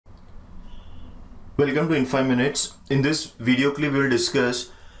Welcome to In 5 Minutes. In this video clip, we will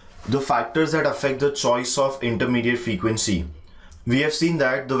discuss the factors that affect the choice of intermediate frequency. We have seen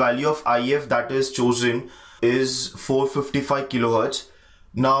that the value of IF that is chosen is 455 kilohertz.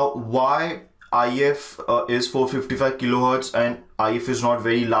 Now, why IF is 455 kilohertz and IF is not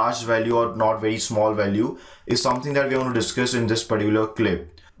very large value or not very small value is something that we want to discuss in this particular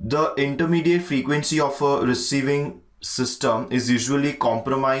clip. The intermediate frequency of a receiving system is usually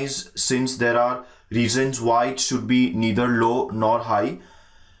compromised since there are reasons why it should be neither low nor high,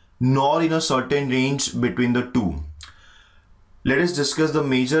 nor in a certain range between the two. Let us discuss the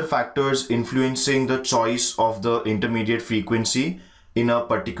major factors influencing the choice of the intermediate frequency in a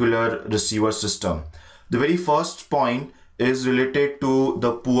particular receiver system. The very first point is related to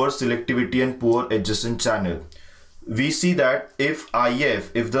the poor selectivity and poor adjacent channel. We see that if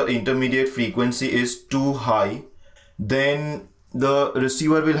the intermediate frequency is too high, then the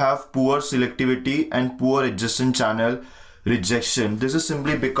receiver will have poor selectivity and poor adjacent channel rejection. This is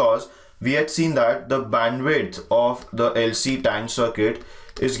simply because we had seen that the bandwidth of the LC tank circuit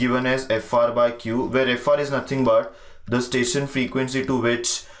is given as FR by Q, where FR is nothing but the station frequency to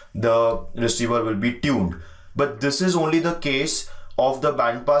which the receiver will be tuned. But this is only the case of the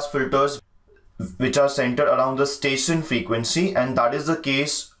bandpass filters which are centered around the station frequency, and that is the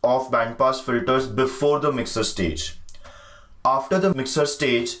case of bandpass filters before the mixer stage. After the mixer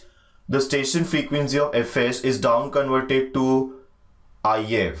stage, the station frequency of Fs is down converted to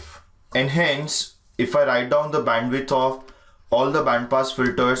IF, and hence if I write down the bandwidth of all the bandpass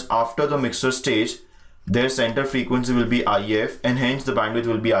filters after the mixer stage, their center frequency will be IF, and hence the bandwidth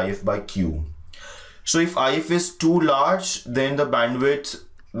will be IF by Q. So if IF is too large, then the bandwidth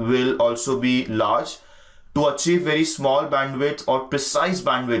will also be large. To achieve very small bandwidth or precise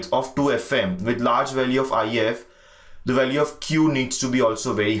bandwidth of 2 FM with large value of IF, the value of Q needs to be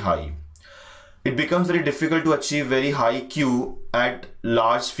also very high. It becomes very difficult to achieve very high Q at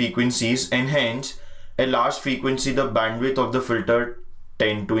large frequencies, and hence at large frequency the bandwidth of the filter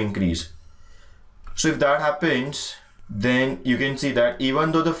tend to increase. So if that happens, then you can see that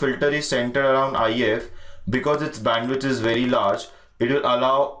even though the filter is centered around IF, because its bandwidth is very large, it will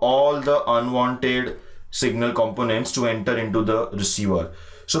allow all the unwanted signal components to enter into the receiver.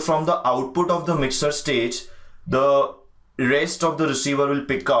 So from the output of the mixer stage, the rest of the receiver will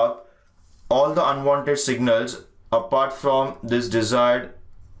pick up all the unwanted signals apart from this desired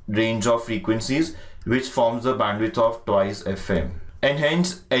range of frequencies, which forms the bandwidth of twice FM. And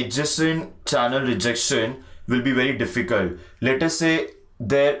hence adjacent channel rejection will be very difficult. Let us say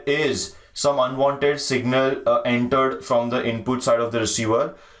there is some unwanted signal entered from the input side of the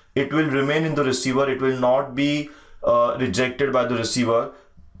receiver. It will remain in the receiver. It will not be rejected by the receiver,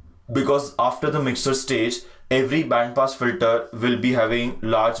 because after the mixer stage, every bandpass filter will be having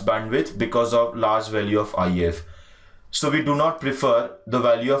large bandwidth because of large value of IF. So we do not prefer the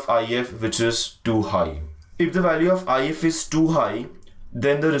value of IF which is too high. If the value of IF is too high,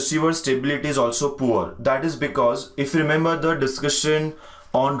 then the receiver stability is also poor. That is because if you remember the discussion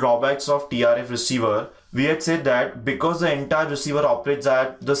on drawbacks of TRF receiver, we had said that because the entire receiver operates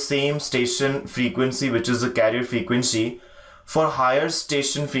at the same station frequency, which is the carrier frequency, for higher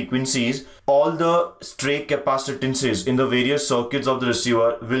station frequencies, all the stray capacitances in the various circuits of the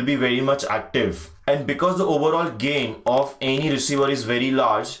receiver will be very much active. And because the overall gain of any receiver is very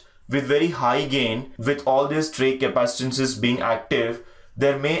large, with very high gain, with all these stray capacitances being active,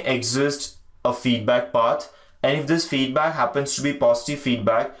 there may exist a feedback path. And if this feedback happens to be positive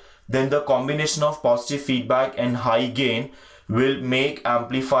feedback, then the combination of positive feedback and high gain will make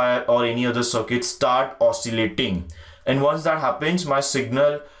amplifier or any other circuit start oscillating. And once that happens, my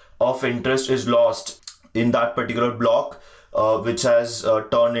signal of interest is lost in that particular block, which has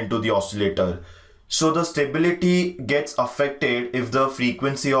turned into the oscillator. So the stability gets affected if the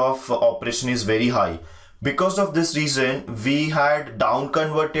frequency of operation is very high. Because of this reason, we had down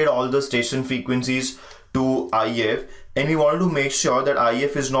converted all the station frequencies to IF, and we wanted to make sure that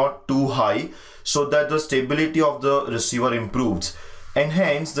IF is not too high so that the stability of the receiver improves. And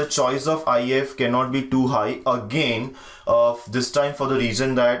hence the choice of IF cannot be too high, again this time for the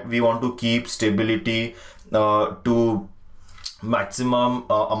reason that we want to keep stability to maximum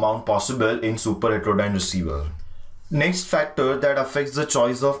amount possible in super heterodyne receiver. Next factor that affects the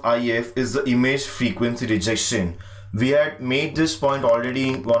choice of IF is the image frequency rejection. We had made this point already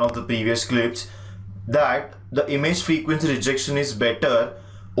in one of the previous clips, that the image frequency rejection is better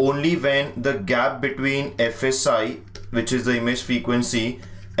only when the gap between FSI, which is the image frequency,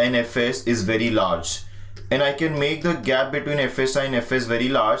 and Fs is very large. And I can make the gap between FSI and Fs very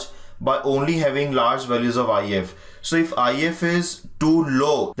large by only having large values of IF. So if IF is too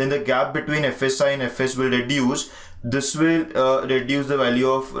low, then the gap between FSI and FS will reduce. This will reduce the value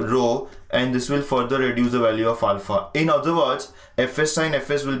of rho, and this will further reduce the value of alpha. In other words, FSI and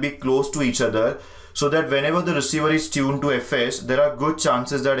FS will be close to each other, so that whenever the receiver is tuned to FS, there are good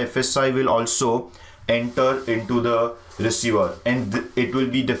chances that FSI will also enter into the receiver, and it will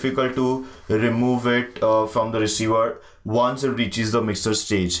be difficult to remove it from the receiver once it reaches the mixer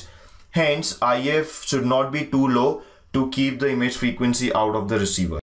stage. Hence, IF should not be too low to keep the image frequency out of the receiver.